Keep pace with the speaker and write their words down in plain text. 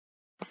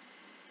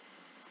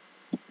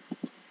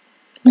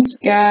What's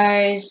up,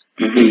 guys?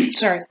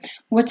 Sorry.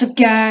 What's up,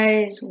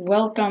 guys?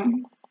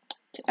 Welcome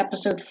to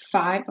episode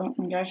 5. Oh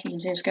my gosh, you can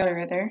see a skeleton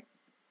right there.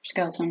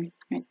 Skeleton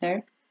right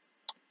there.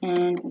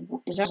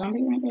 And is that a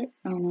zombie right there?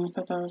 Oh no, I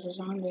thought that was a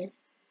zombie.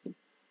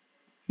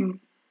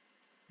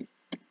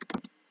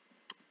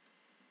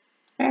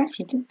 I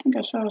actually did think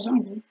I saw a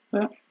zombie,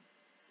 but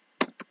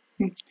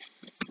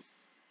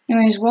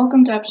anyways,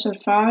 welcome to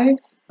episode 5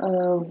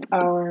 of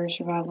our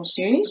survival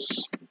series.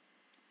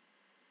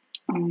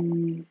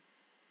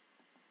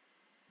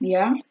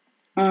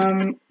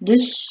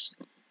 This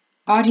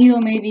audio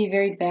may be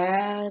very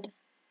bad.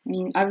 I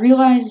mean, I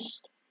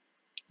realized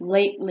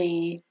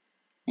lately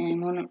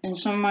in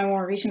some of my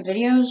more recent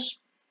videos,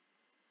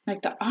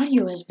 like the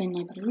audio has been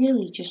like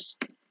really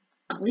just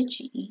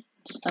glitchy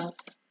and stuff.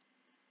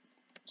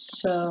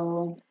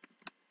 So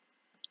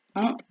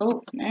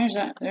oh, there's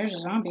a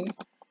zombie.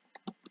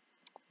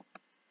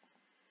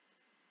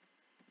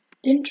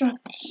 Didn't drop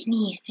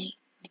anything.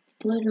 Like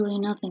literally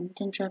nothing.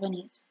 Didn't drop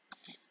anything.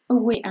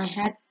 Oh wait, I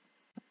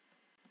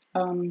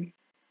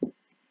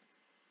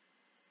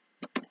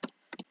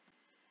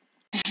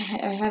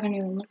haven't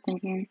even looked in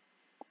here.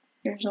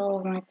 Here's all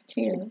of my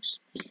potatoes.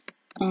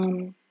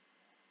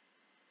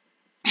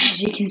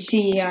 As you can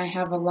see, I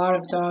have a lot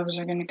of dogs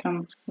are gonna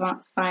come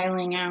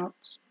filing out.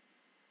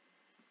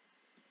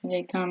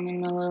 They come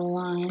in a little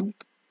line.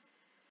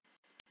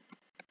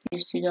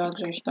 These two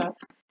dogs are stuck.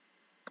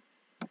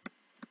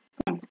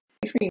 Come on,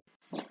 be free.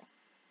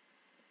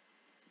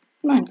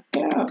 Come on,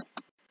 get out.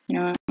 You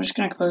know what? I'm just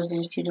gonna close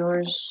these two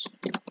doors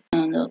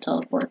and they'll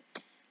teleport.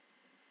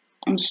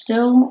 I'm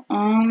still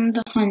on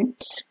the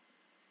hunt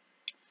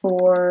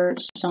for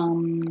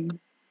some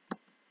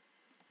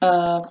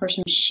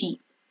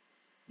sheep.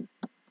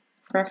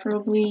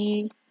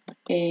 Preferably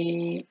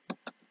a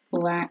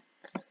black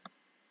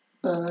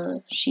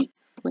sheep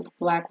with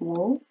black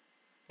wool.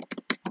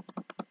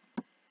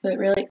 But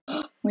really,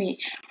 wait.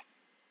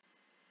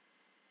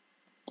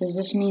 Does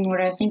this mean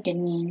what I think it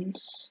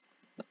means?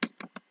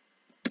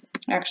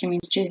 It actually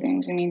means two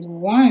things. It means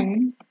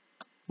one,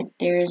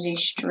 there is a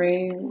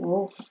stray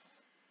wolf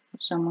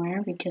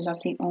somewhere, because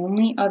that's the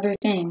only other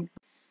thing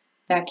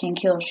that can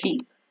kill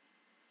sheep,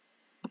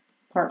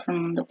 apart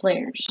from the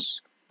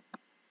players.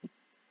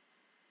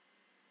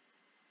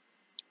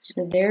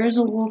 So there is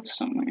a wolf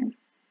somewhere.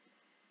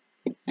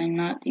 And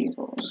not these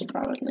wolves,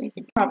 probably.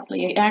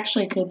 It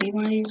actually could be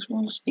one of these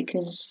wolves,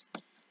 because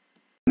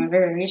I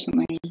very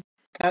recently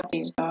got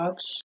these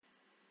dogs.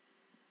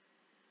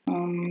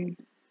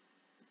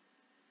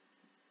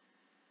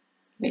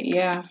 But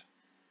yeah.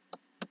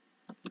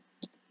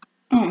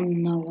 I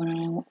don't know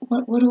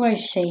what do I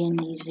say in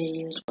these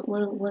videos?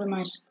 What am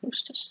I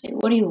supposed to say?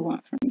 What do you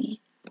want from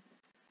me?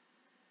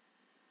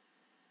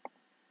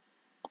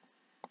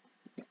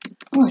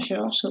 Oh, I should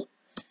also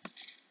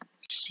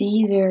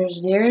see there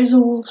is a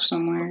wolf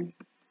somewhere.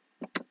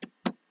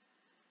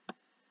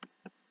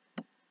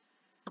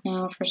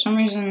 Now, for some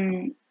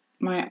reason,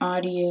 my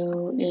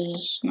audio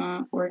is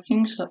not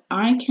working, so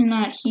I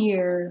cannot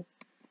hear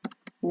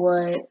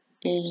what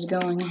is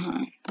going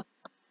on.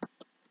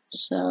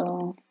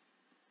 So,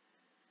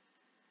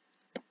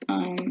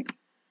 I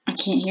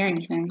can't hear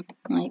anything.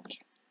 Like,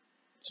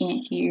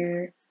 can't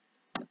hear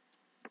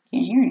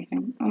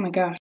anything. Oh my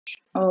gosh.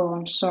 Oh,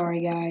 I'm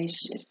sorry,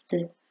 guys. If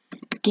the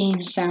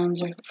game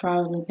sounds have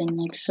probably been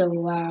like so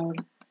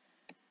loud.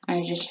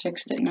 I just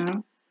fixed it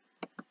now.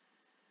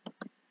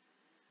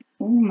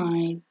 Oh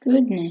my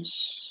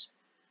goodness.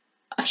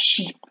 A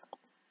sheep.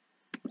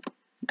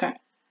 Okay.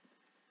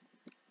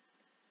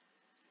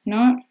 You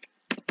know what?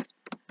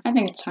 I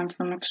think it's time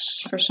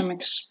for some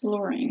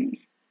exploring.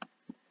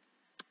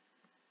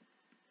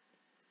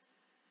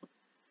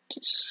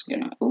 Just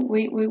gonna. Oh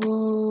wait,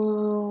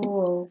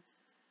 whoa.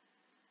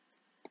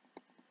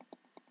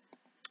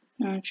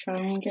 I'm gonna try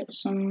and get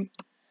some.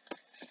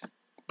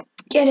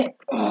 Get it!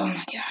 Oh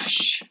my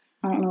gosh.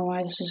 I don't know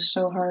why this is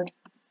so hard.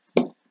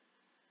 There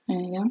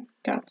you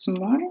go. Got some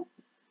water.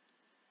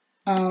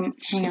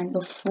 Hang on.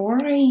 Before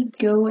I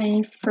go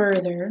any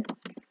further,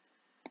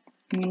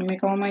 I'm gonna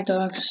make all my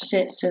dogs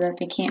sit so that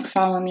they can't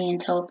follow me and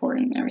teleport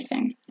and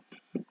everything.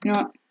 You know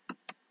what?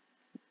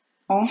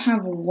 I'll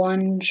have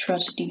one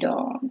trusty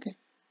dog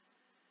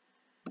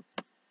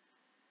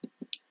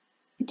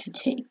to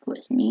take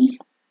with me.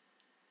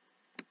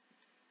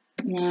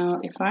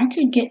 Now, if I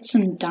could get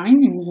some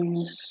diamonds in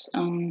this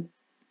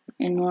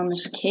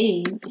enormous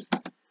cave,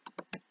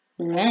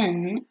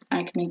 then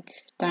I can make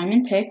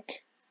diamond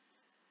pick,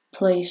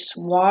 place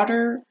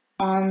water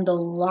on the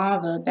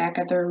lava back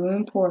at the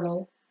ruined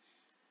portal,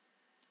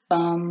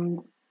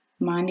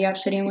 mine the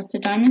obsidian with the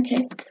diamond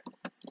pick,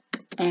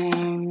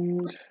 and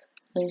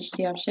place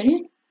the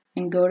obsidian,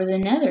 and go to the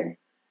nether.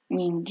 I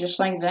mean, just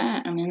like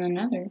that, I'm in the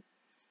nether.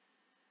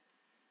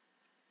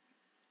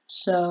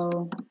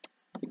 So,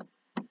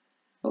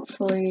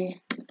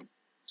 hopefully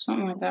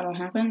something like that will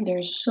happen.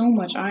 There's so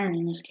much iron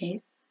in this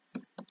cave.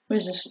 What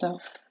is this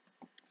stuff?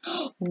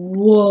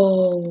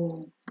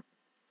 Whoa!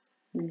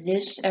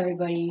 This,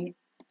 everybody,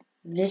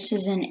 this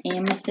is an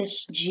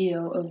amethyst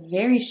geo, a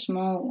very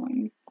small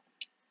one.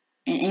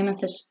 an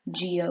amethyst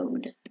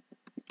geode.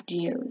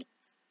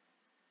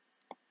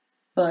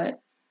 But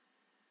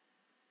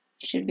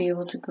should be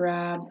able to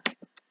grab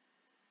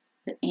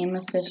the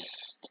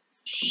amethyst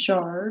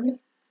shard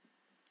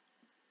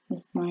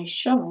with my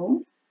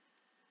shovel.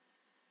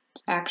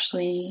 It's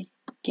actually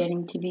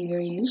getting to be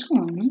very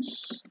useful in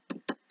this.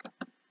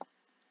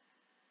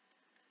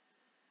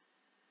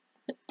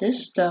 But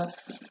this stuff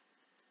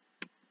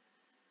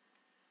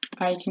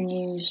I can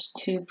use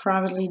to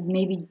probably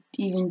maybe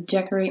even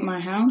decorate my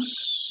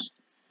house.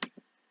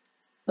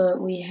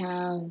 But we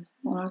have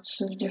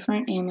lots of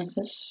different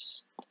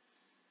amethysts.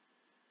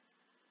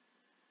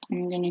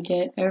 I'm gonna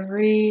get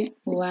every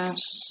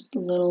last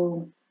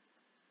little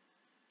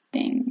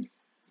thing.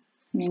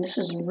 I mean, this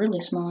is a really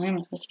small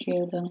amethyst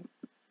geode though.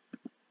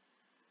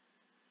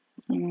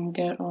 I'm gonna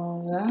get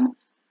all of that.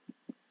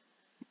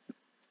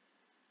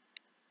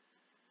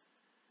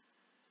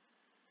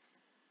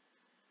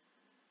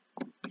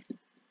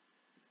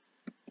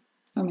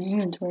 Oh, my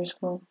inventory's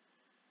full.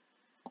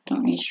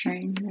 Don't need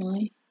strain,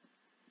 really.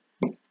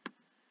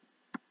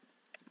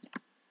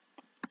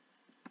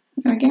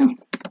 There we go.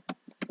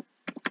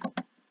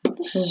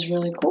 This is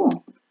really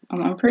cool.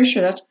 I'm pretty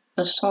sure that's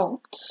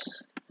basalt.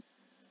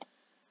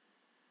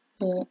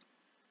 But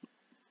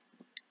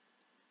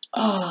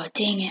oh,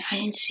 dang it, I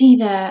didn't see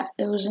that.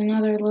 There was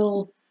another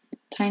little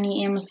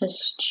tiny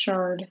amethyst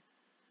shard.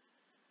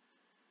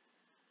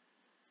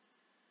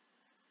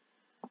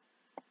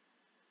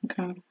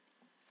 Okay.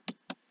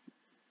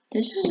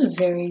 This is a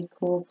very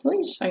cool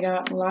place. I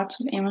got lots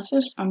of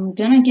amethyst. I'm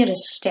gonna get a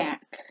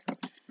stack.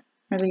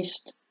 Or at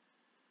least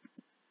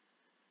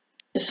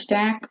a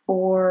stack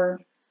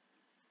or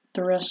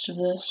the rest of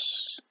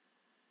this.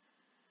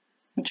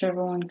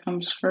 Whichever one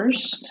comes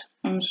first.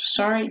 I'm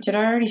sorry, did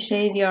I already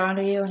say the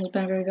audio has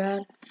been very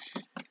bad?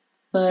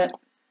 But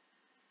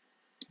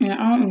yeah,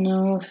 I don't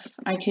know if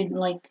I could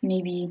like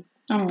maybe,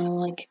 I don't know,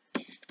 like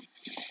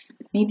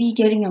maybe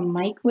getting a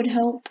mic would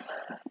help.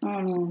 I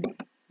don't know.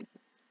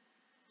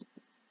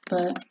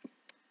 But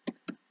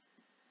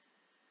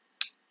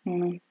I don't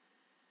know.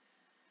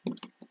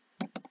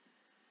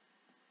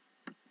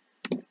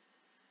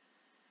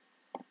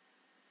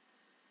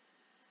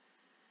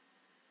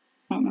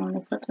 I don't know where to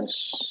put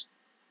this.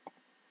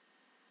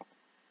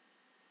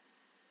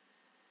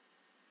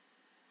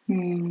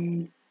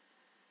 What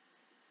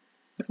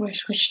do I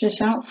switch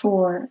this out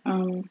for?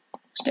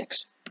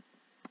 Sticks.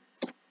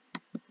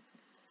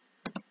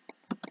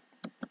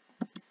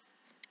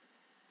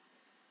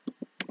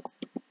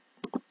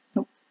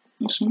 Nope,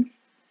 this one.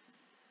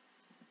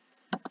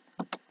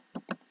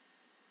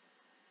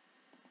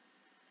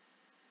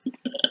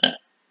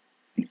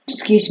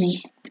 Excuse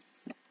me.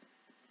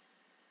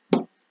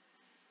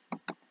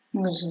 That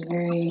was a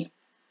very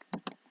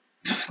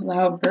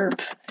loud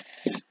burp.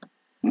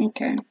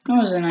 Okay, that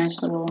was a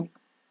nice little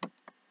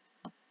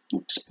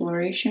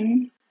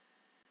exploration.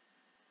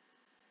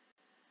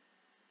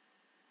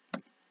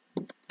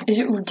 Does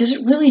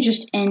it really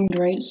just end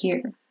right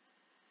here?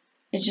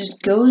 It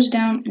just goes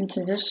down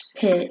into this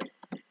pit,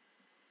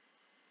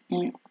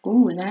 and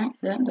ooh,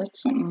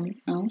 that's something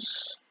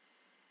else.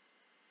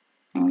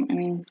 I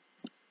mean,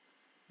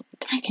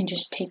 I can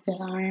just take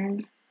this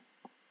iron.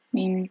 I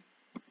mean,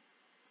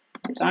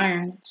 it's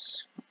iron.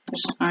 It's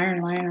just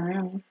iron lying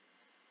around.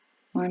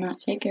 Why not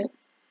take it?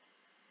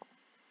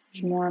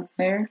 There's more up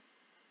there.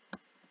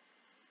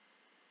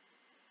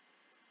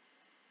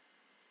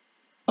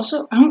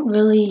 Also, I don't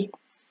really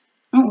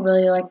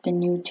like the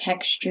new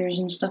textures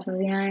and stuff of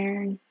the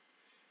iron.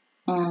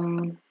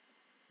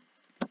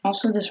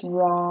 Also this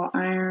raw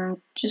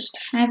iron, just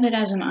have it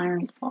as an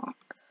iron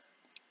block.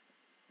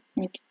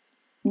 Like,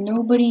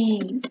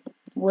 nobody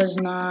was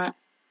not,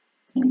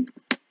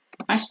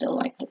 I still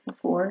liked it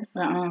before,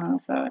 but I don't know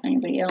about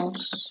anybody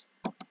else.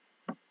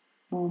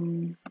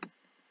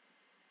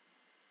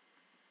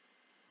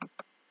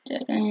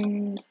 Dead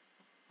end.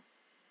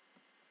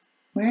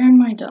 Where are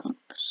my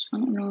dogs? I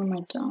don't know where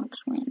my dogs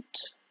went.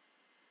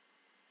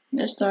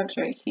 This dog's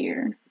right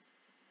here.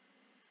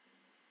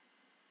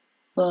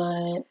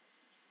 But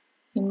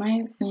it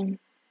might have been,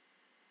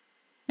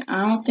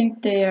 I don't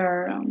think they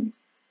are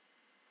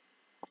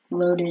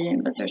loaded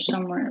in, but they're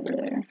somewhere over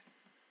there.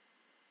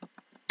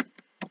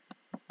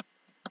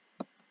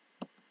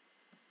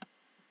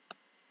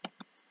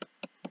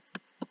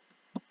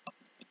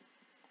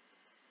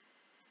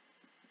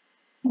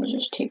 We'll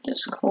just take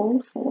this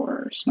coal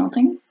for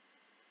smelting.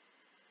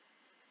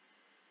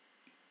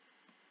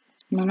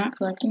 Am I not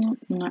collecting it?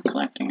 I'm not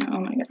collecting it. Oh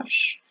my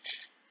gosh.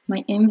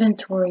 My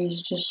inventory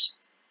is just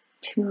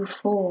too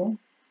full.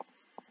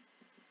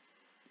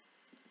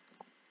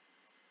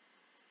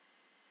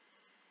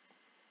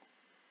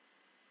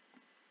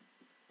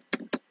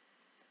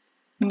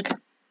 Okay.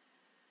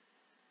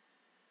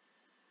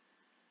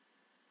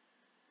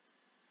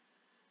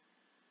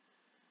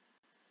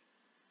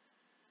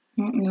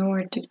 I don't know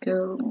where to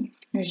go.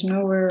 There's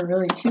nowhere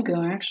really to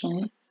go,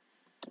 actually.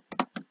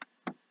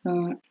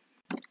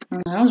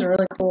 That was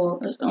really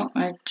cool. Oh,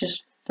 I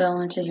just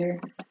fell into here.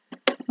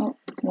 Oh,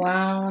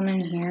 while I'm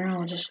in here,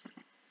 I'll just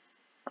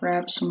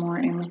grab some more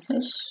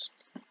amethyst.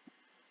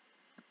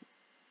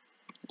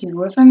 Dude,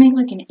 what if I make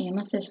like an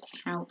amethyst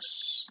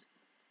house?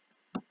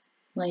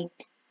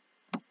 Like,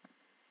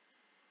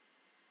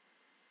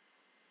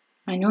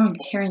 I know I'm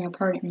tearing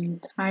apart an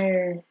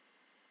entire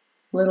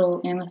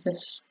little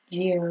amethyst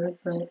geode,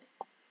 but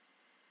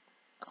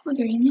oh,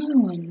 there's another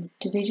one.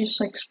 Did they just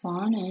like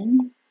spawn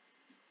in?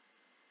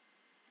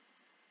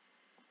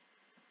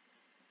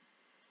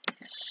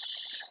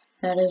 Yes.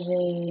 That is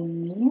a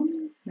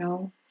medium?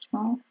 No,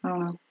 small? I don't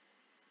know.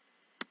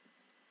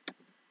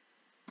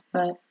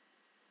 But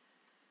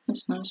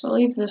it's nice. I'll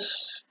leave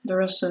this, the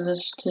rest of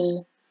this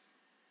to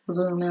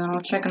Bloom, and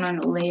I'll check on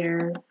it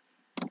later.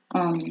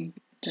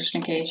 Just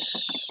in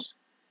case.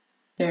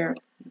 There.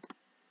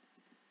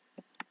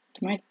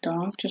 Did my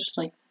dog just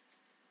like?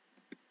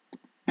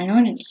 I know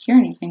I didn't hear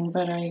anything,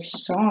 but I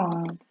saw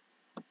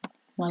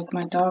like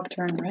my dog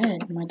turn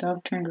red. My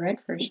dog turned red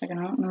for a second.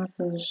 I don't know if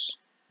it was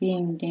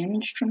being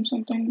damaged from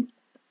something.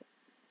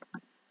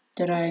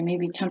 Did I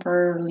maybe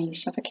temporarily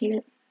suffocate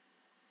it?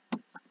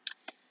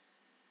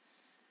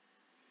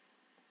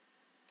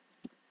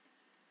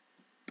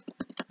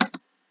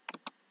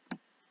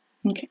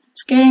 Okay,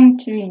 it's getting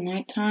to be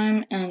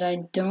nighttime and I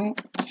don't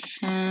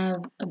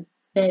have a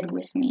bed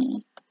with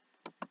me.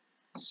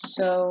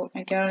 So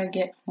I gotta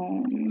get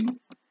home.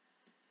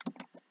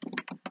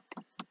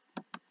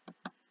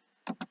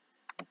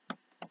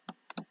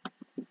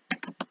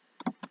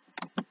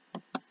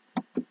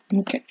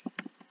 Okay.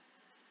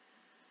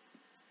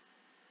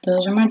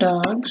 Those are my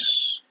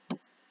dogs.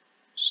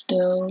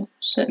 Still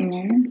sitting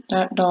there.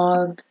 That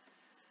dog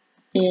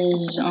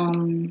is, are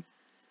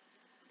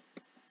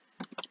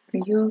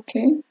you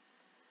okay?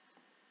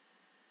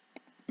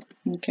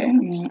 Okay, I'm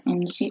gonna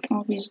unseat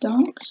all these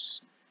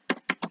dogs.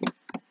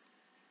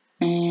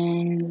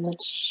 And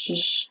let's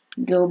just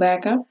go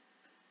back up.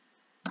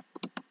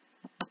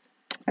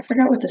 I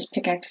forgot what this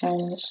pickaxe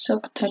has.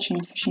 Silk touch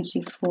and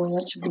efficiency 4.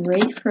 That's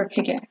great for a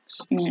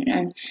pickaxe. I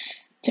mean,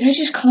 did I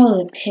just call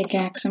it a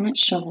pickaxe? I meant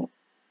shovel.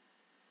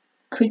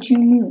 Could you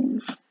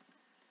move?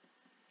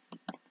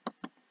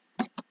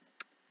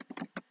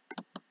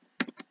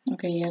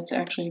 Okay, yeah, it's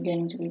actually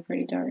getting to be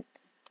pretty dark.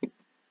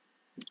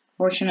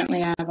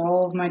 Fortunately, I have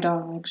all of my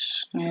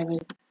dogs. I have a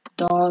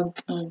dog,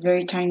 a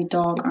very tiny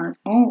dog arm.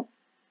 Oh!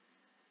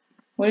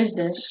 What is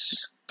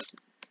this?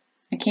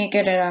 I can't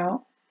get it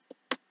out.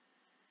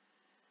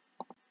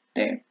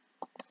 There.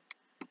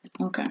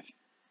 Okay.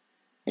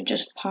 It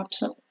just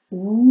pops up.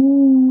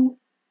 Ooh.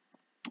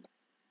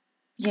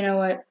 You know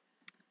what?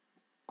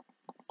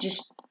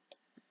 Just,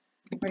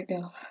 where'd it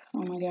go?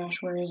 Oh my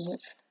gosh, where is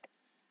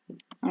it?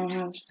 I don't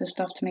have the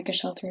stuff to make a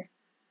shelter.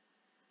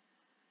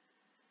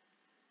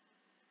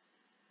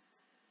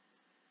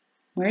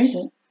 Where is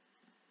it?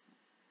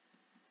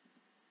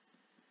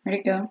 Where'd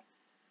it go?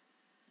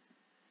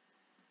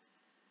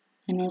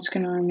 I know it's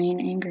gonna remain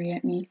angry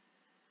at me.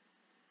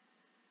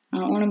 I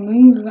don't want to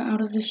move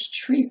out of this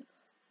tree.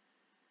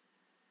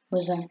 What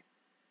was that?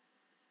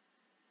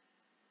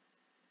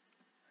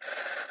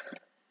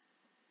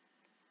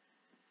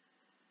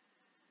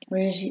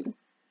 Where is he?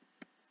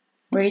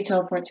 Where did he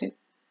teleport to?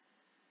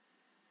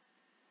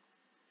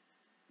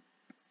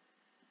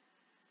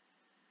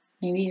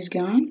 Maybe he's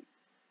gone?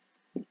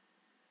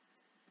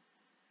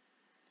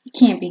 He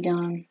can't be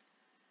gone.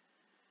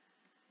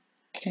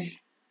 Okay.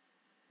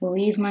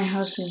 Believe my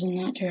house is in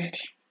that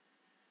direction.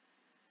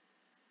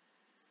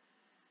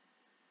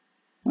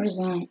 What is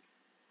that?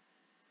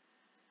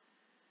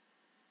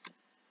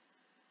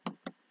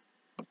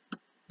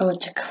 Oh,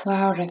 it's a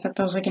cloud. I thought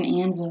that was like an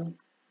anvil.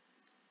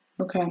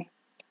 Okay.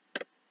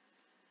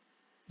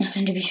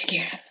 Nothing to be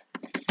scared of.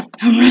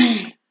 I'm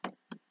running!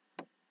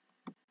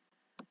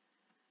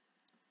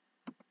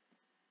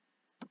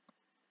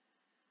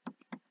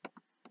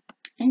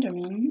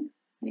 Enderman?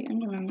 The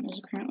Enderman is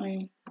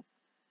apparently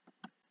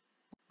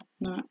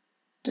not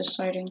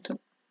deciding to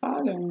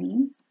bother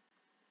me.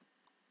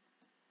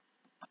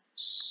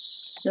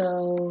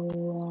 So,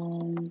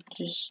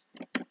 just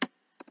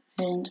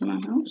head into my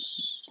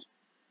house.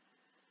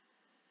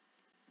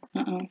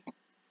 Uh-oh.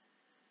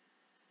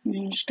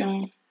 I'm just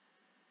gonna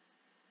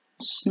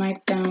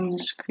snipe down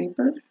this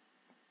creeper.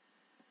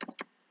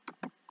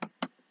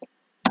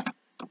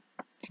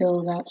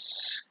 Kill that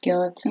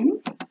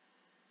skeleton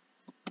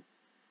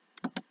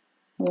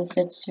with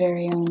its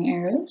very own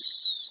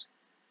arrows.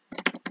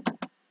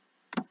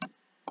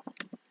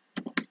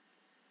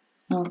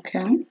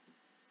 Okay.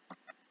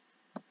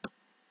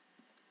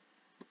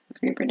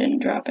 Creeper didn't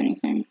drop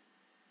anything.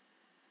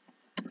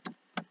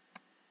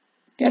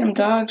 Get him,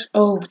 dogs.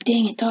 Oh,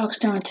 dang it, dogs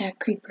don't attack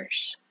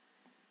creepers.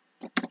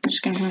 I'm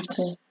just gonna have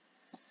to...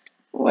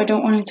 Oh, I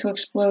don't want him to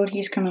explode.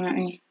 He's coming at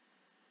me.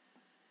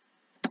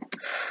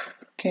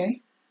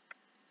 Okay.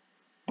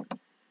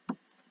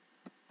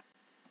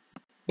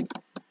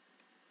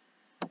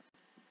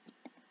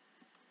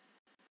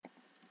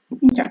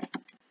 Okay.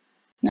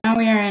 Now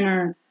we are in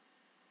our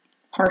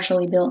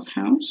partially built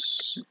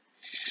house.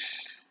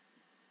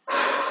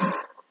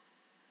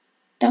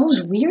 That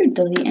was weird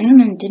though. The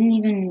Enderman didn't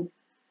even...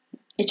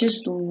 It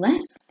just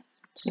left.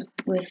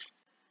 with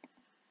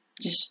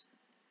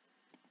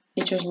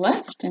it just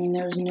left. I mean,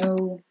 there was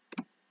no,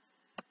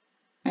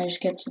 I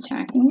just kept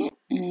attacking it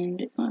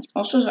and it left.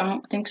 Also, I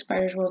don't think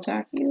spiders will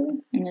attack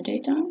you in the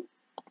daytime.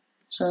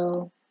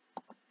 So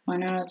why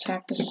not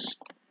attack the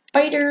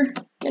spider?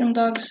 Get them,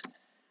 dogs.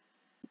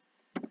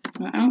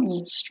 I don't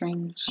need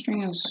string.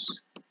 String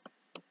is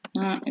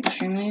not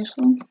extremely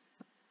useful.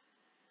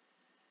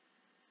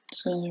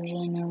 So there's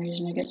really no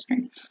reason to get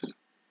string.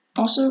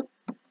 Also,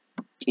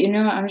 you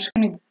know, I'm just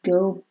gonna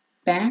go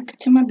back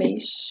to my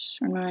base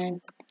or my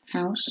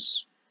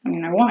house. I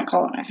mean, I want to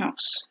call it a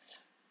house.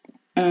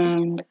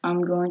 And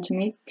I'm going to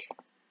make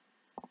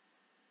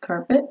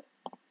carpet.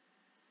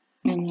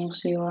 And you'll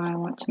see why I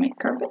want to make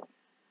carpet.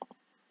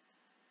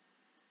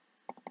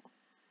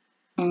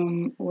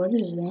 What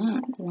is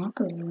that? Block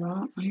of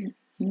raw iron.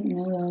 I didn't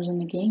know that was in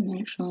the game,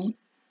 actually.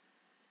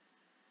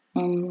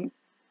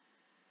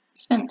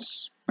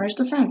 Fence. Where's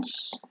the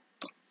fence?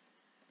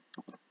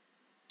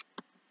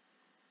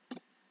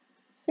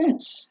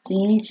 Fence. Do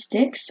you need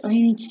sticks? Oh,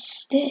 you need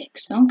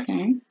sticks.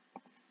 Okay.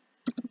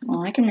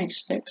 Well, I can make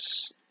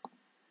sticks.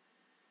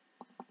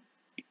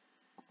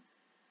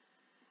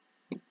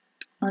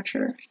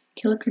 Archer.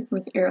 Kill a creeper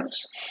with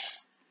arrows.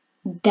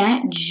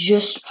 That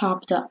just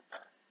popped up.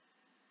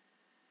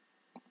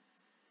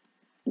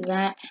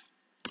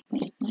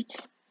 Wait,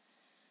 what?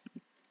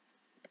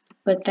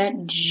 But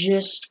that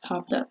just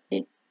popped up.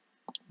 It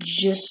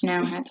just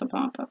now had to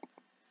pop up.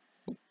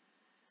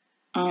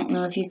 I don't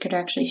know if you could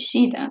actually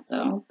see that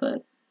though,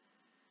 but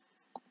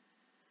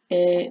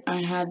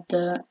I had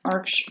the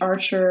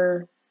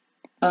archer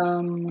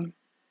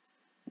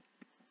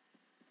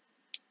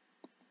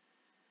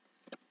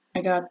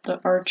I got the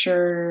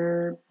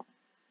archer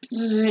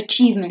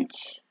achievement.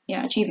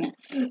 Yeah, achievement.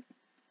 There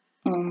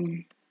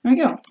we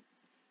go.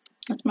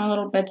 That's my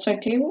little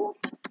bedside table.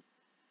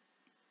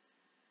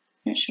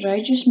 Should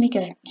I make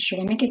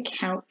a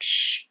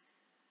couch?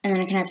 And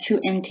then I can have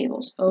 2 end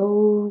tables.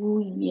 Oh,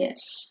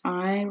 yes.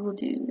 I will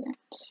do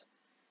that.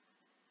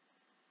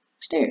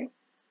 Stairs.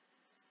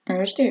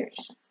 Or stairs.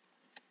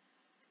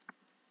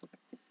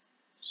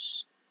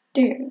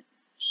 Stairs.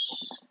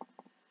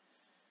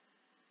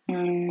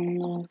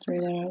 And I'll throw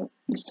that out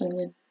instead of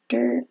the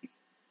dirt.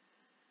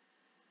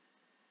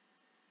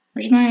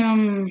 Where's my,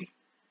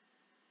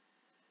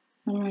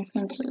 one of my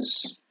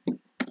fences?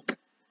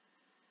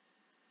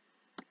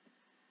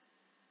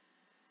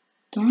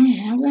 Do I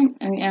have them?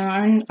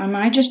 Am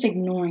I just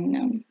ignoring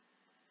them?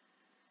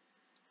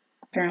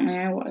 Apparently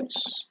I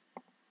was.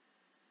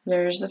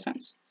 There's the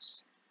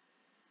fences.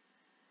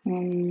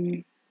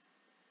 What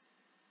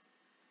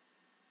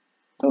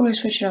do I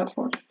switch it out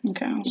for?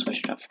 Okay, I'll switch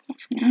it out for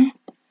now.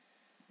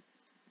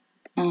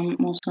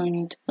 Also I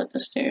need to put the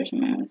stairs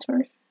in my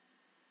inventory.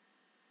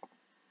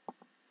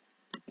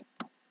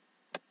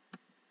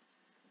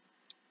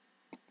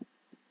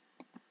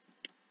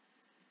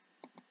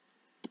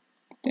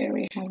 There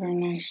we have our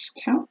nice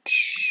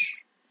couch.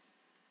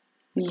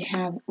 We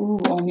have, ooh,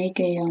 I'll make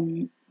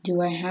a,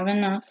 do I have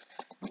enough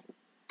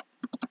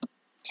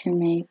to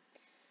make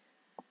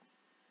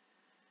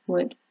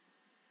wood?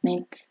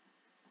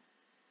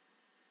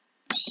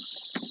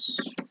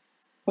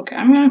 Okay,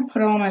 I'm gonna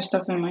put all my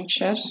stuff in my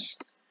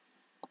chest.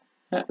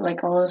 But,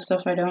 like, all the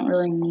stuff I don't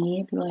really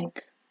need,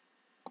 like,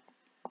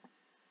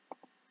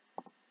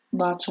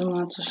 lots and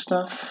lots of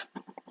stuff.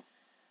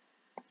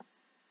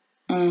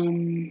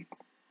 Put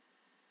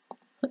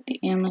the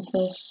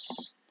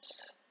amethyst,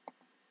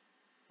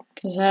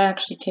 because that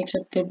actually takes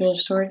up a good bit of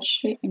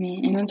storage,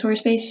 inventory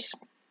space.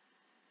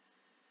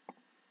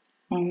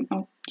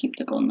 I'll keep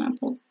the golden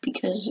apple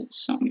because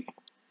it's,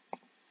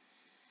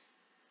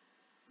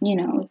 you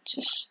know,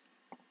 it's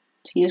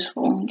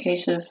useful in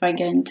case if I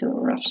get into a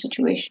rough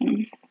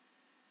situation.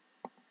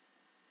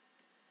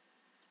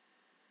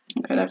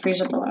 Okay, that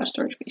frees up a lot of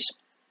storage space.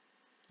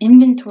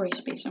 Inventory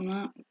space, I'm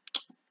not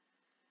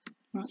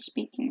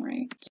speaking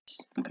right.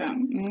 Okay,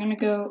 I'm gonna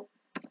go,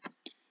 I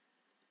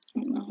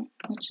don't know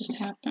what just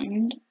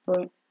happened,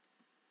 but,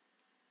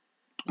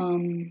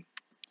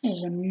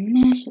 there's a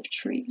massive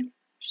tree.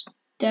 There's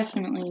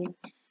definitely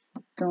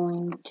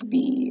going to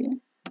be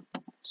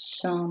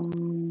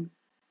some,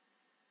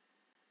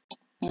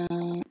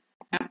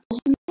 apples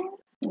in there,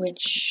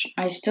 which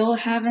I still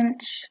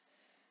haven't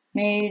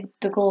made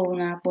the golden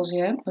apples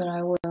yet, but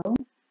I will.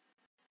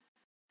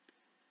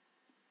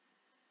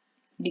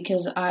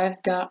 Because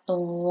I've got a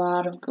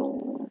lot of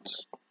gold.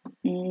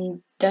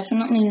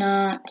 Definitely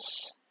not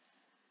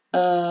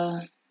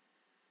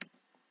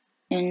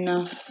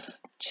enough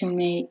to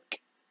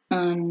make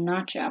a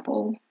notch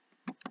apple,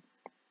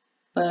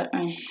 but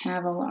I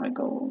have a lot of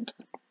gold.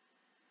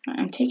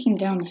 I'm taking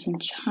down this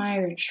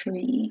entire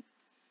tree.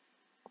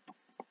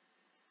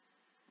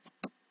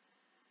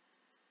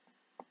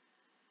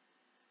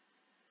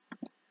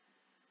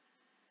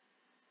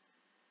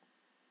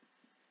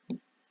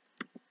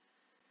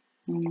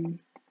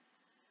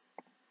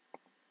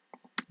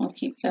 I'll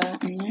keep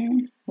that in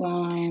there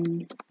while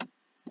I'm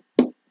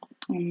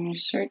on my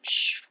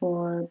search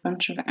for a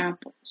bunch of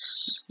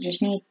apples. I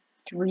just need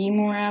 3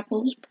 more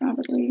apples,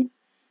 probably.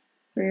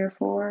 3 or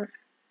 4.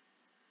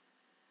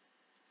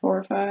 4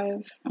 or 5.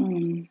 I don't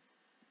know.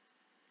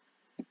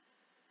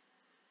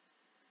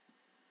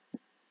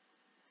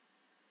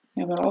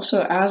 Yeah, but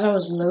also, as I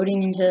was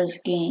loading into this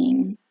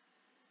game,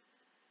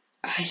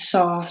 I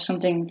saw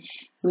something.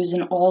 It was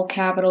in all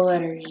capital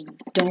letters.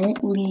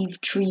 Don't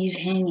leave trees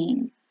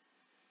hanging.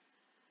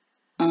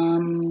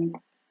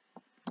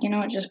 You know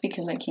what? Just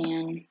because I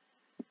can,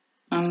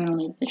 I'm gonna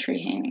leave the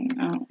tree hanging.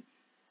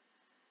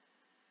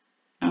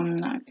 I'm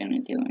not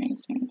gonna do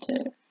anything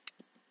to.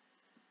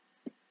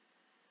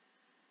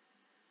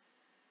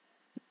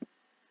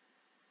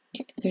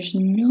 Okay, there's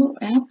no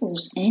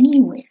apples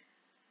anywhere.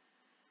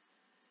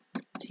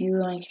 Do you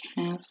like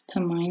have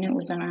to mine it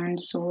with an iron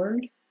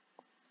sword?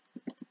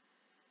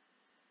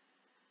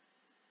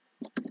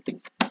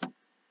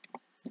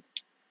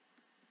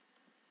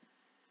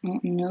 Oh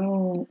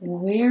no,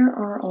 where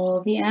are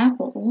all the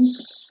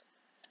apples?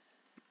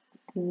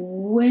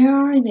 Where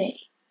are they?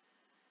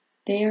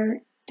 They're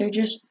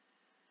just,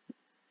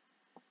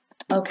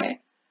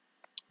 okay.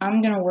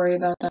 I'm gonna worry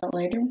about that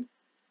later.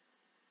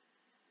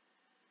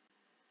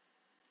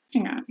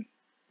 Hang on.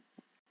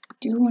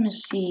 Do want to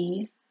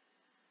see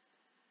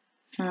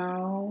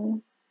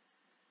how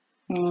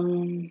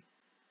much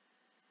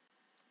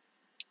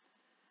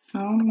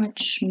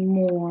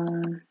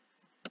more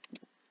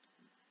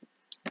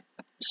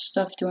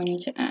stuff do I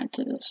need to add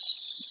to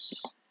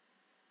this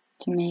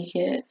to make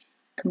it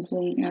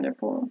complete nether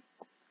portal?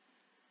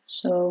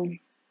 So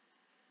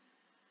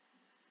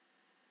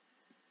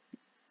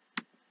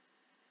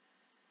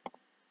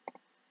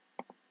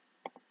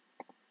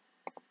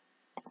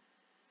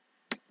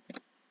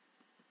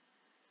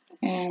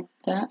add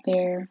that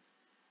there.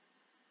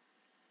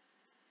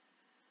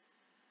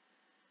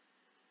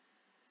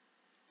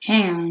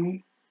 Hang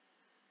on.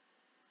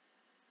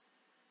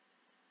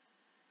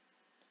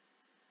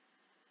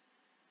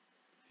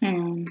 Hang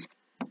on.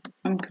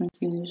 I'm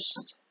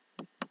confused.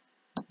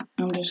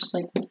 I'm just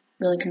like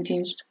really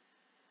confused.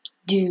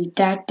 Dude,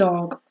 that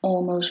dog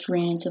almost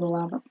ran into the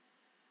lava.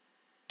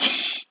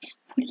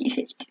 What do you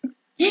think?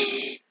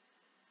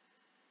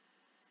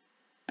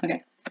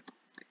 Okay.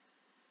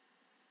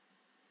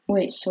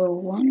 Wait, so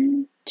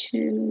 1,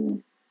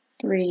 2,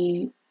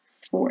 3,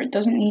 4. It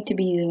doesn't need to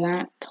be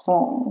that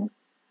tall.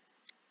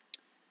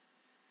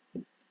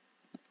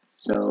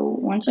 So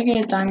once I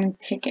get a diamond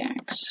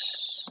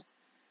pickaxe,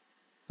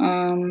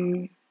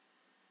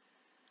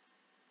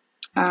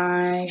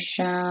 I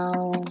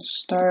shall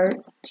start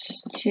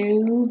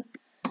to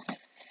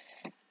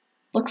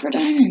look for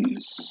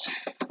diamonds.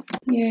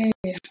 Yay.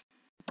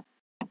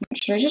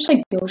 Should I just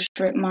like go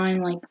strip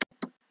mine like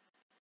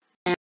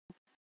now?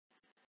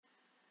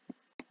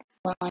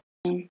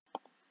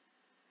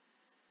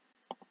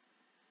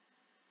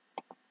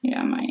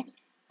 Yeah, I might.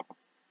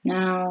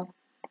 Now,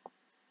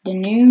 the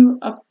new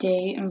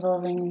update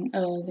involving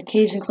the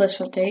Caves and Cliffs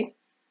update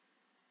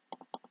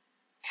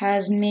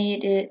has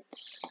made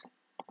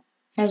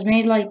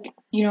like,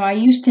 you know, I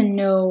used to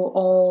know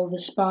all the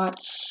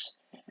spots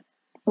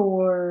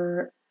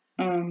for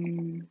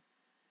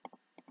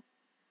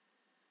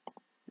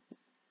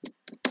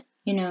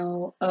you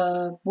know,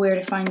 where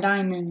to find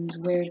diamonds,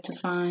 where to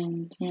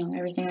find, you know,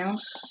 everything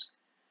else.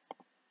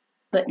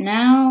 But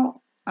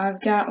now I've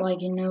got like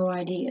no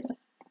idea.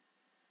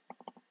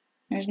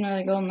 There's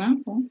another golden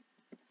apple.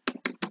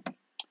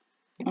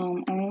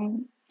 I'll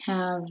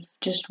have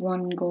just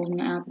one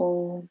golden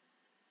apple.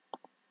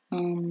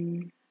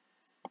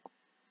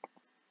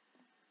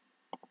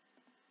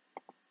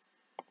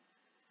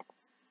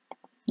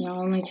 Yeah,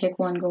 I'll only take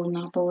one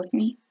golden apple with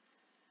me.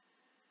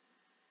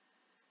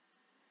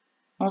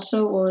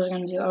 Also, what I was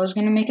gonna do, I was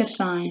gonna make a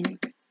sign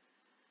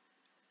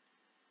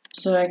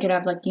so I could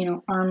have like, you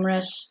know,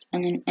 armrest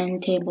and then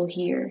end table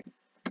here.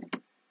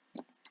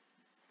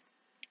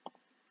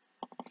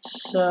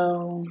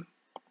 So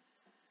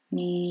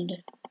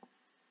need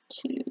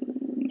to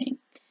make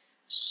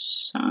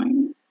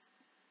sign.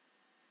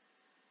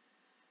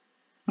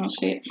 I don't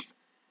see it.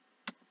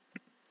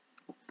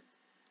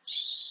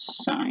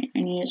 Sign. I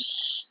need a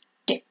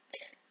stick.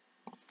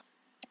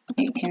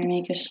 You can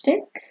make a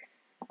stick.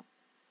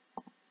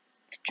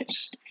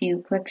 Just a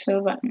few clicks of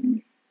a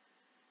button.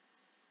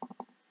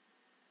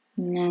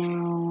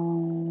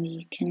 Now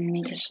we can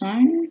make a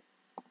sign.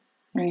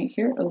 Right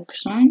here, oak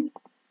sign.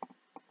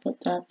 Put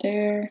that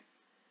there.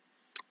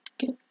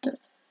 Get the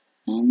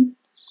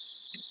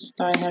fence.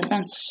 Thought I had a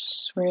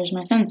fence. Where's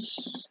my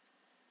fence?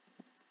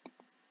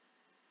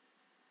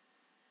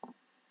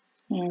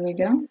 There we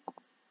go.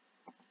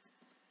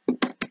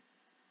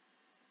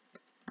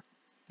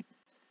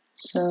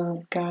 So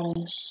I've got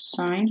a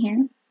sign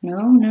here.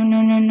 No,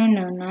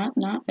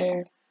 not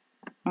there.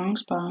 Wrong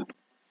spot.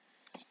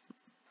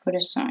 Put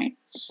a sign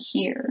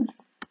here.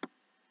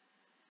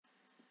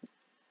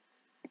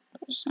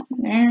 Put a sign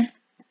there.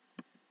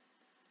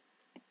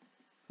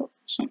 Put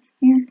some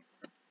here.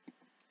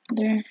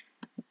 There.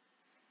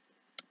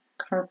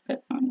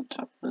 Carpet on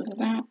top of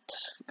that.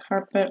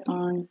 Carpet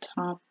on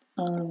top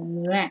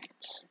of that.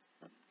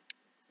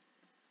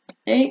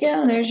 there you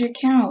go, there's your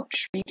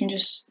couch. You can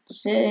just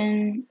sit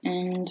in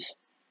and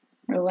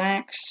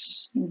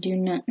relax and do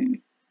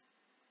nothing.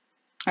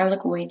 I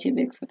look way too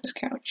big for this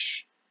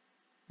couch.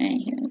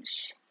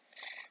 Anyways,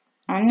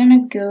 I'm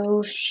gonna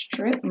go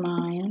strip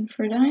mine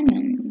for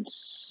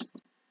diamonds.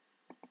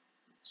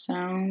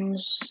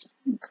 Sounds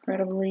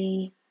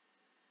incredibly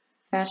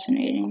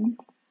fascinating.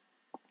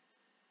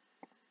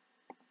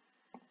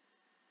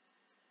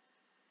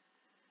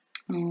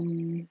 I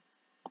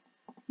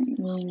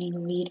really need a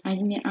lead. I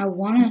mean, I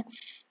wanna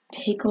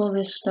take all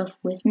this stuff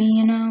with me,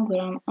 you know, but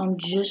I'm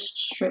just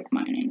strip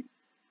mining.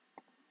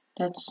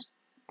 That's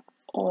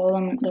all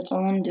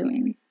I'm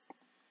doing.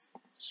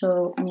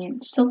 So, I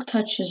mean, silk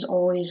touch is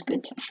always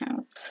good to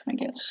have, I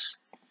guess.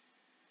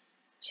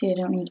 See, I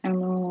don't need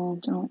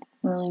emerald, don't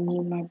really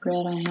need my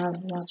bread, I have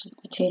lots of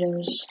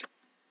potatoes.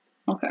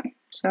 Okay,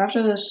 so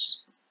after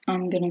this,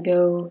 I'm gonna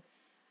go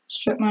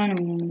strip mine,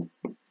 I'm gonna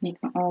make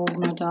all of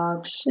my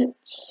dogs sit.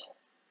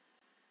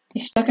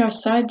 You stuck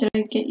outside, did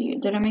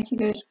I make you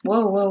guys,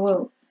 whoa,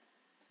 whoa,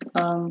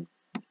 whoa.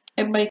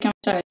 Everybody come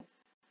outside.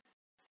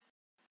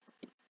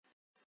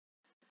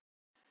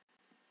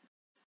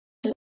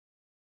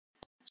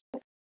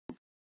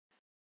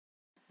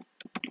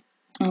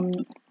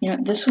 You know,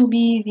 this will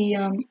be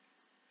the,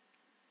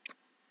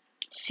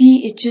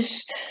 see, it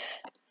just,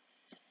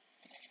 I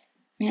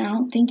mean, I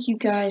don't think you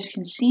guys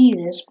can see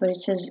this, but it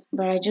says,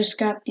 but I just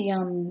got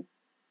the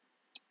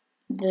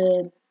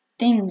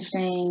thing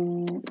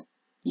saying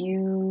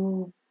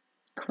you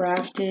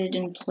crafted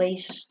and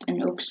placed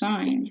an oak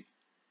sign.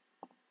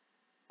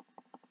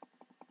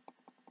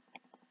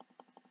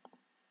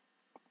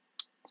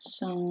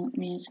 So, I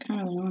mean, it's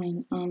kind of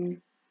annoying.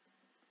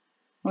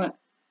 What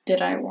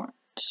did I want?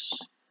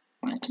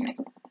 I wanted to make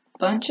a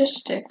bunch of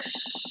sticks,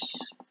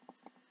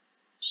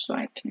 so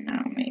I can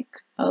now make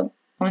a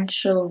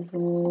bunch of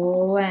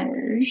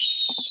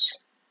ladders.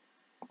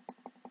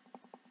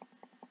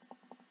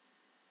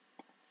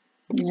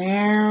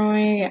 There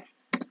we go.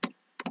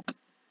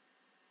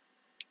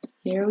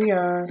 Here we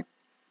are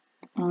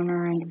on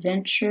our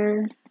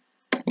adventure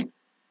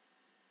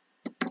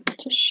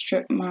to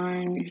strip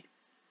mine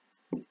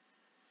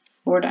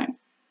for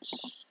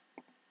diamonds.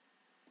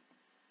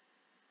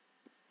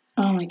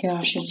 Oh my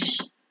gosh, I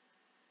just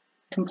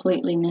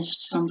completely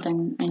missed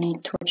something. I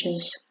need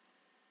torches.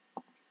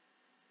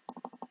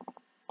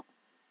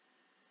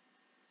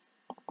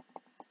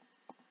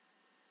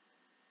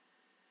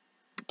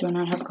 Do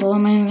not have coal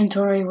in my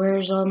inventory.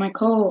 Where's all my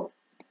coal?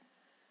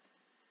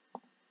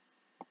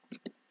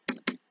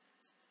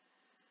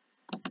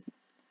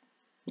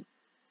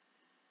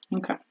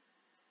 Okay.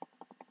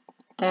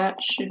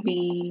 That should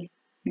be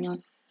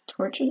enough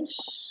torches.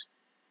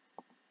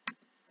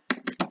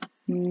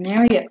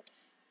 There we go.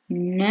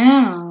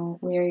 Now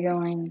we are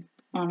going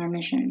on our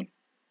mission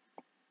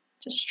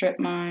to strip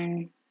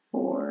mine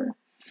for...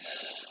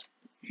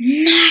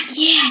 Not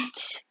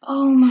yet!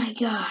 Oh my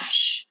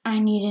gosh. I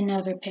need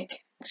another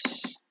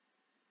pickaxe.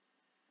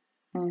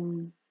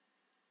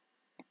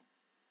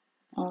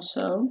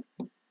 Also,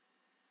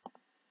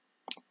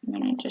 I'm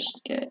gonna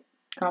just get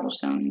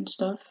cobblestone and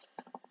stuff.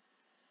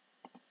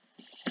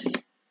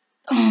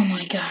 Oh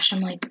my gosh,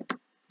 I'm like,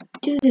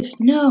 do this,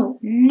 no,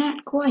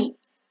 not quite.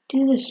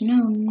 Do this,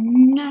 no,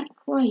 not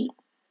quite.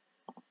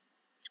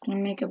 Just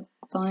gonna make a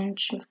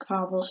bunch of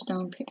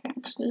cobblestone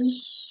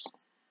pickaxes.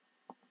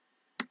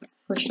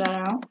 Push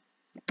that out.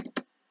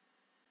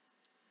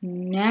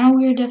 Now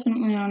we're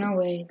definitely on our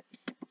way,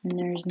 and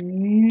there's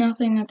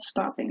nothing that's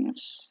stopping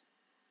us.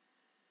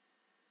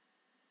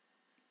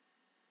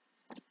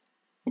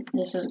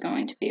 This is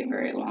going to be a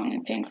very long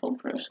and painful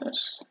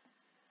process.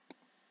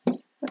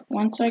 But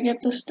once I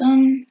get this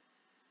done,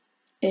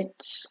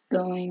 it's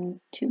going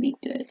to be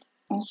good.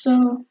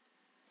 Also,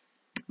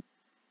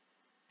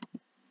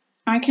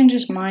 I can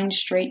just mine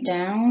straight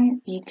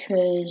down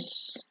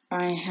because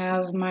I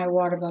have my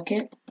water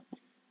bucket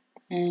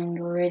and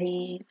I'm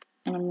ready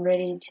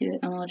to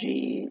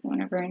MLG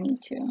whenever I need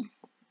to.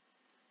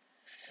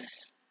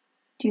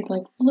 Dude,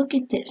 like, look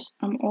at this.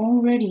 I'm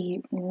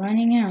already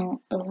running out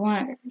of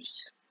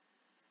ladders.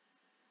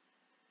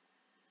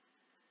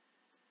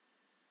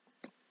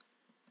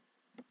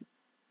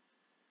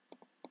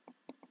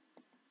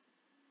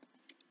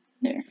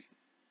 There.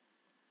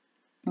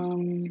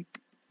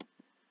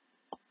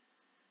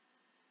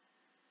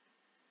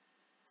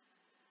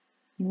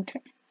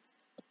 Okay.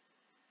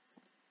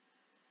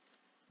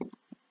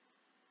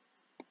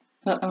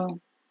 Uh-oh.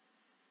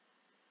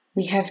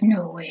 We have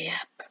no way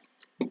up.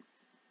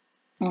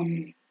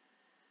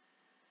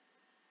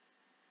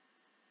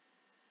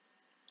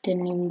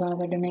 Didn't even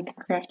bother to make a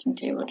crafting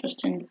table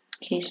just in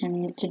case I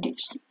needed to do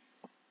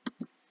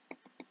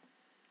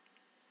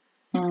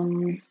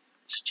something.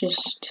 Let's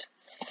just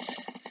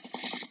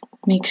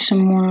make some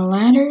more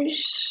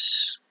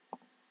ladders.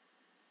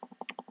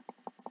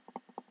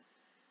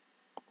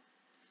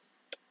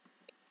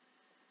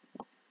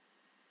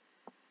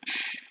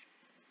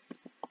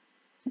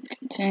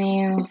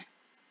 Continue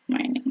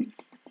mining.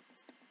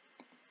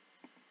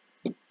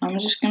 I'm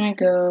just gonna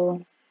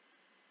go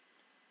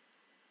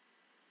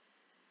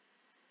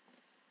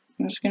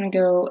I'm just gonna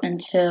go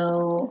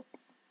until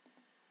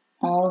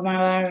all of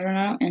my ladders run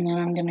out, and then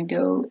I'm gonna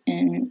go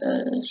in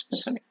a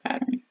specific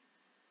pattern.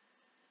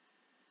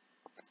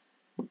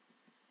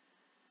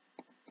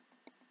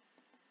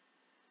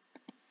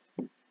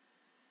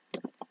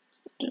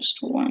 Just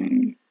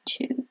 1,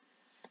 2,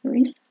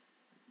 3.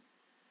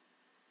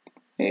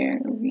 There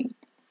we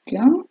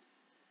go.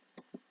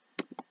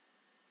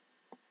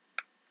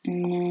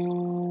 And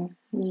now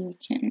we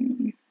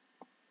can,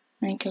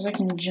 right, because I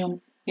can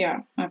jump,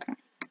 yeah, okay.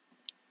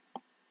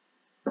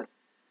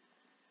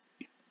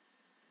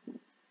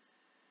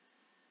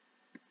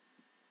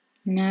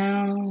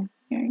 Now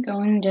you're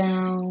going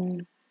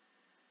down,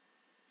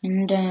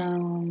 and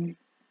down,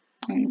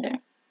 and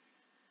down.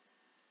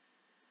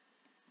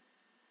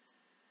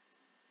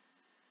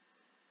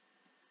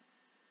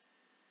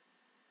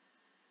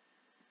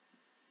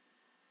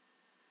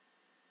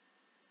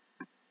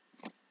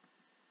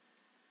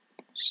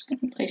 Just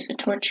gonna place a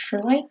torch for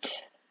light.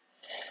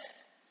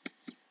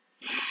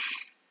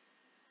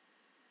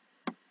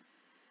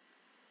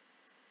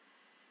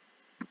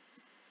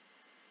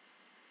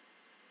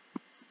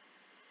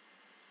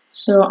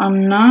 So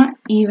I'm not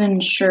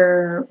even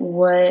sure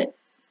what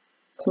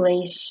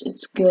place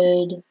it's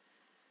good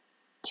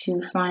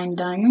to find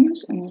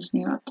diamonds in this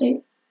new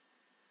update.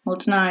 Well,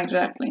 it's not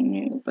exactly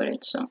new, but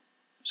it's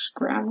just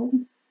gravel.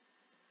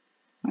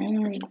 Why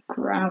is there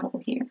gravel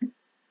here?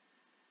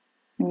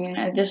 I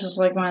mean, this is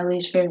like my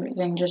least favorite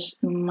thing,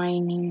 just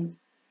mining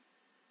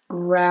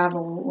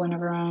gravel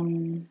whenever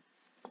I'm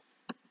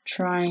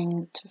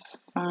trying to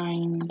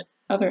find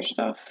other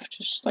stuff.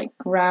 Just like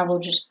gravel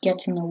just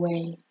gets in the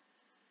way.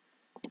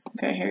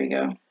 Okay, here we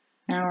go.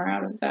 Now we're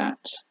out of that.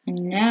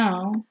 And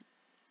now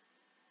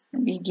we're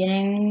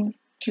beginning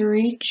to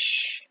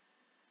reach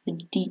the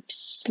deep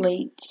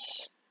slate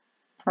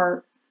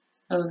part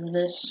of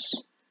this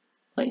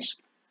place,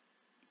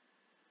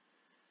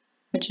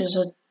 which is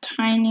a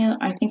tiny,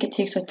 I think it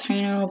takes a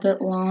tiny little bit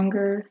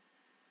longer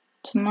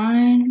to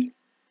mine.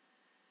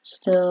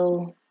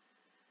 Still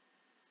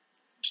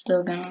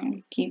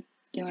gonna keep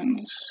doing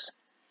this.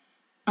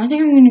 I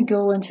think I'm gonna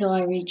go until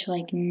I reach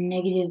like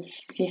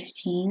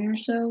 -15 or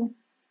so,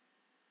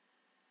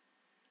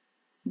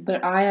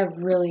 but I have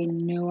really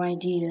no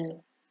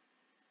idea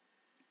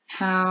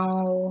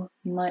how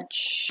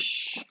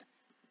much,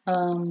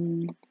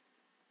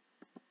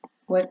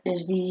 what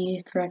is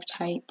the correct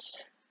height?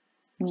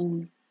 I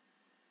mean,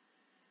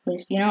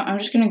 please, you know, I'm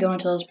just gonna go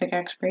until this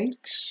pickaxe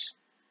breaks,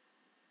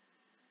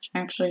 which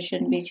actually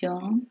shouldn't be too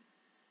long.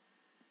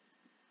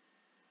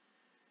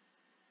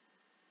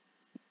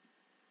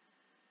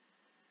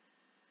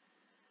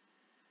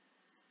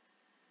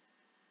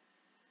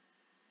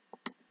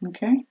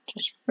 Okay,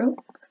 just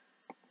broke.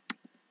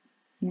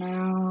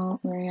 Now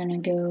we're gonna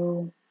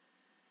go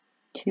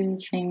 2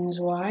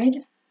 things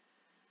wide.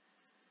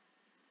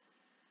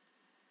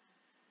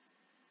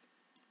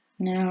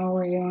 Now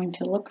we're going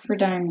to look for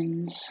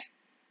diamonds.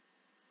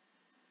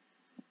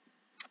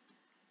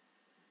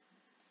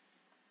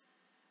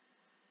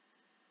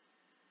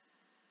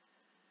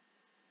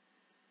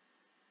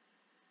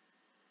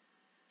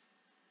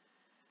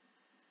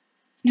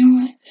 You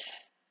know what?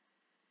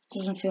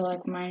 This doesn't feel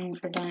like mining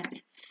for diamonds.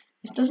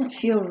 This doesn't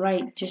feel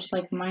right, just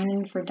like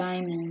mining for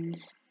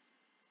diamonds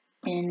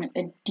in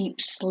a deep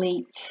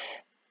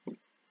slate,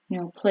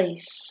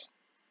 place.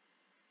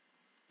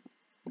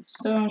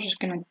 So I'm just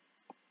gonna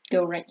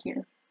go right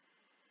here.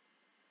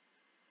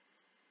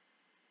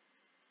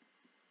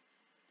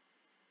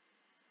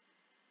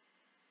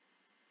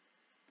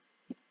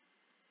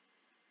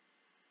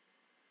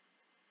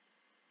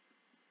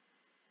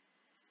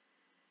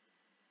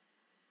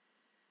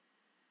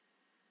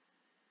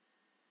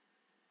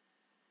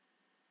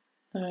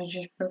 Thought I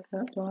just broke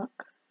that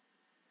block.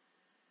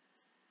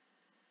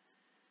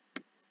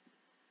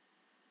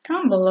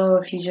 Comment below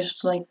if you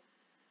just like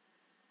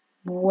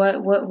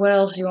what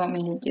else you want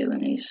me to do in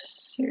these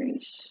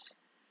series.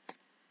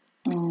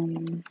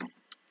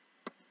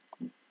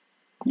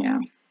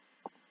 Yeah.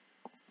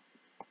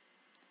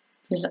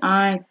 Because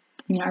I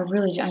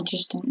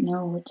just don't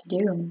know what to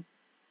do.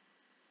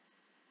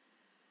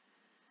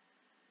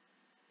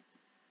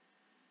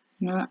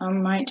 I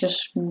might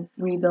just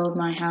rebuild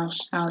my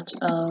house out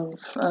of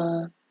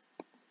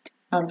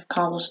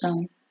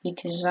cobblestone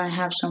because I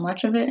have so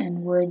much of it,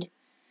 and wood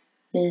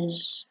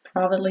is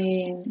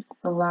probably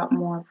a lot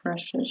more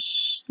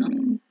precious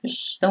than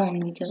just stone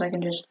because I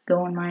can just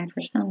go and mine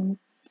for stone,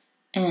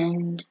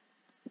 and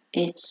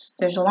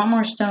there's a lot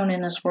more stone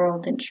in this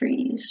world than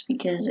trees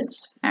because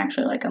it's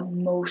actually like a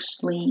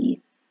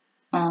mostly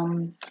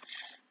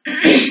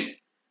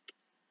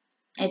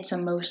it's a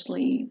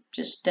mostly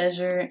just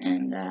desert,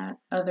 and that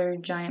other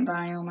giant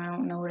biome, I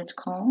don't know what it's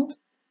called.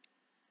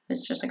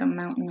 It's just like a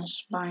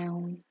mountainous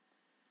biome.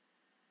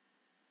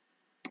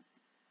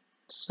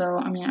 So,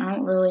 I mean,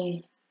 I'm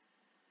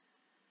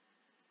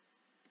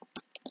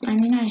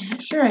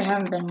sure I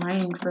haven't been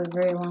mining for a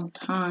very long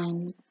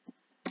time.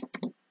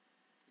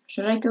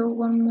 Should I go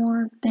one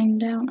more thing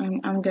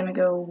down? I'm gonna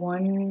go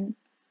 1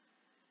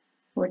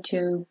 or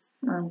 2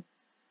 or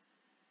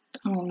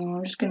I don't know,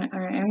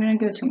 alright, I'm gonna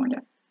go 2 more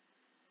down.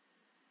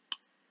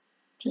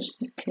 Just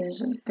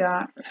because I've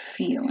got a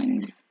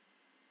feeling.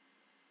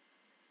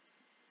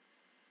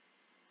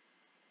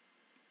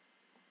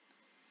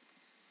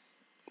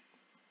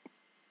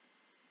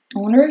 I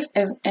wonder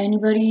if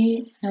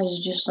anybody has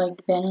just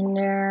like been in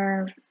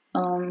their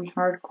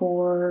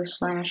hardcore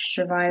 /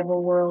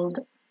 survival world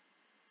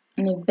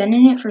and they've been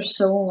in it for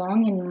so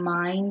long and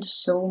mined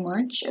so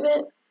much of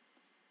it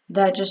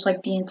that just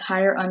like the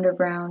entire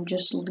underground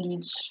just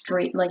leads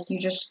straight, like you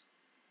just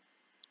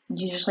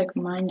like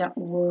mined out.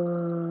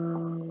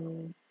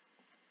 Whoa,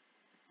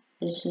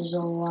 this is a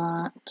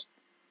lot.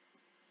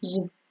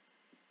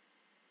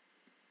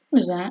 What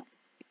is that?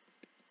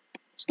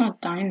 It's not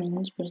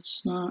diamonds, but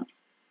it's not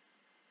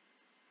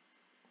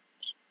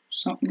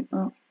something.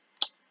 Oh,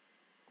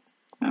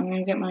 I'm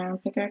gonna get my own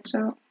pickaxe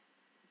out.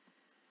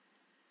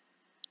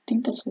 I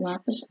think that's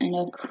lapis and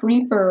a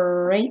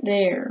creeper right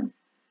there.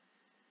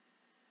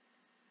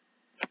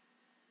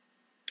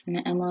 And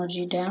an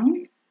MLG down.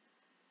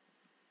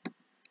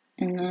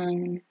 And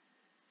then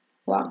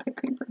block the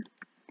creeper.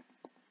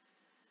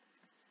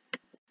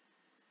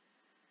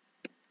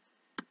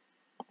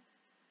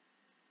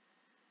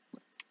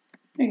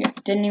 There you go.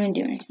 Didn't even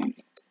do anything.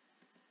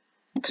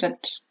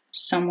 Except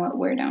somewhat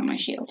wear down my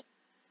shield.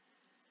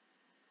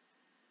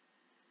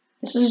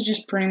 This is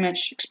just pretty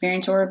much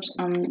experience orbs.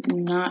 I'm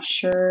not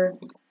sure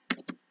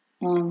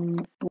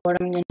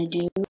what I'm gonna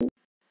do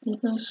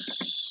with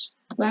this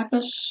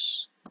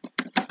lapis.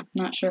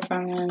 Not sure if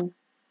I'm gonna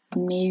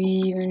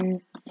maybe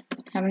even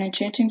have an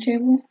enchanting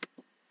table.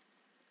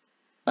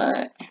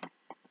 But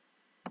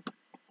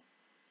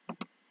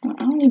I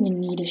don't even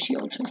need a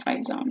shield to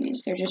fight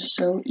zombies. They're just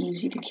so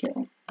easy to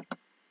kill.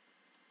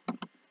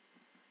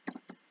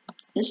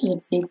 This is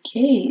a big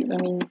cave. I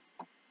mean,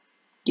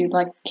 dude,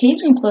 like,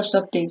 Caves and Cliffs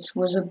updates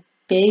was a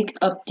big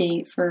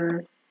update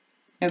for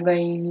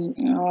everybody,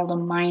 you know, all the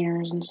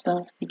miners and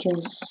stuff,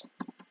 because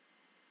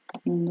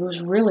it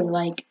was really,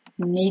 like,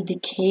 made the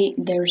cave,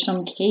 there were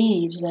some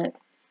caves that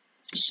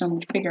were so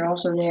much bigger.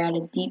 Also, they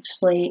added deep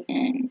slate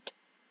and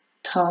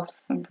tough,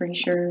 I'm pretty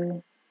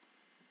sure.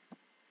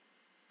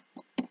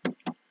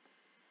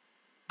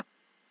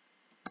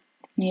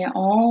 Yeah,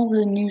 all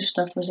the new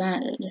stuff was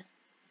added.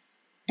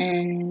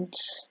 And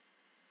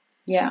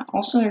yeah,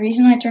 also the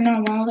reason I turned on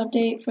a wild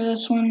update for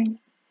this one,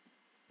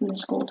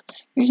 this gold.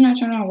 The reason I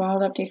turned on a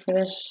wild update for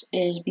this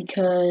is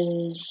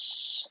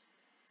because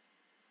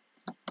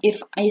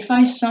if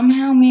I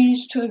somehow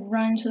manage to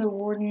run into the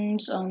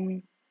warden's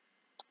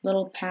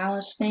little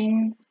palace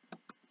thing,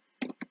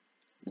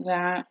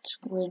 that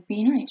would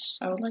be nice.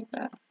 I would like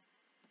that.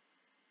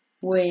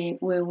 Wait,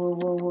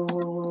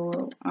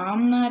 whoa.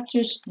 I'm not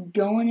just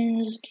going in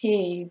this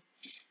cave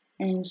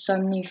and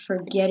suddenly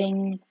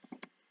forgetting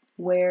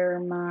where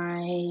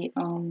my,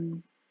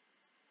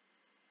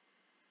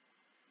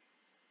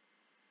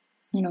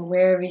 you know,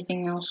 where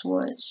everything else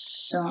was.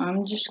 So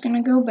I'm just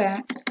gonna go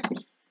back.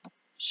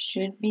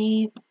 Should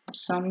be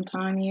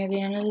sometime near the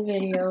end of the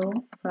video,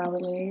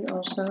 probably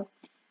also.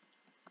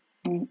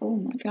 And oh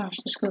my gosh,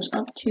 this goes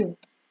up too.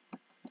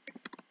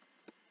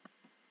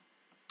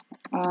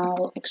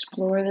 I'll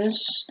explore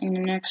this in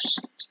the next.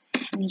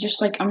 I'm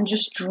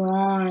just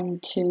drawn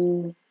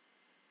to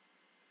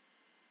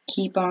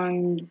keep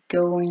on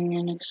going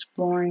and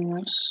exploring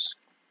this.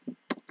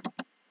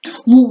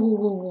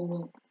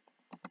 Whoa.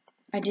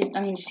 I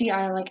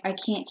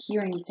can't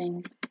hear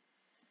anything.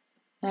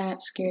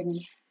 That scared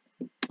me.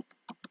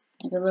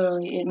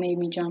 Like, it made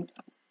me jump.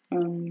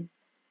 Where's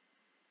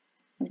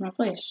my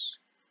place?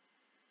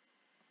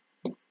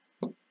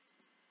 There's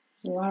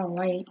a lot of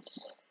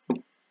lights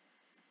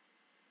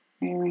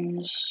here in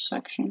this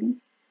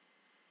section.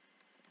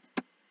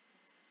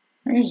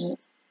 Where is it?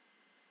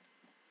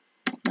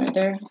 Right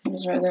there? It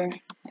is right there.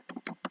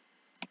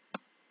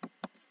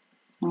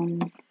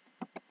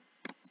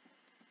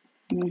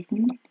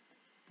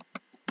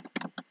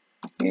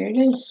 Here it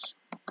is.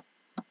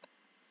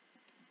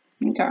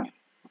 Okay.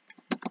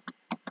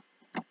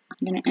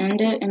 I'm gonna end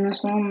it in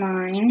this little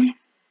mine.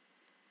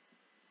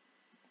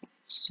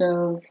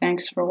 So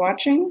thanks for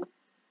watching.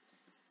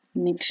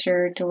 Make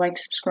sure to like,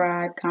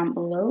 subscribe, comment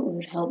below. It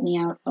would help me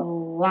out a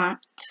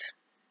lot.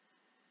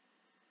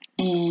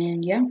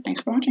 And yeah,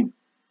 thanks for watching.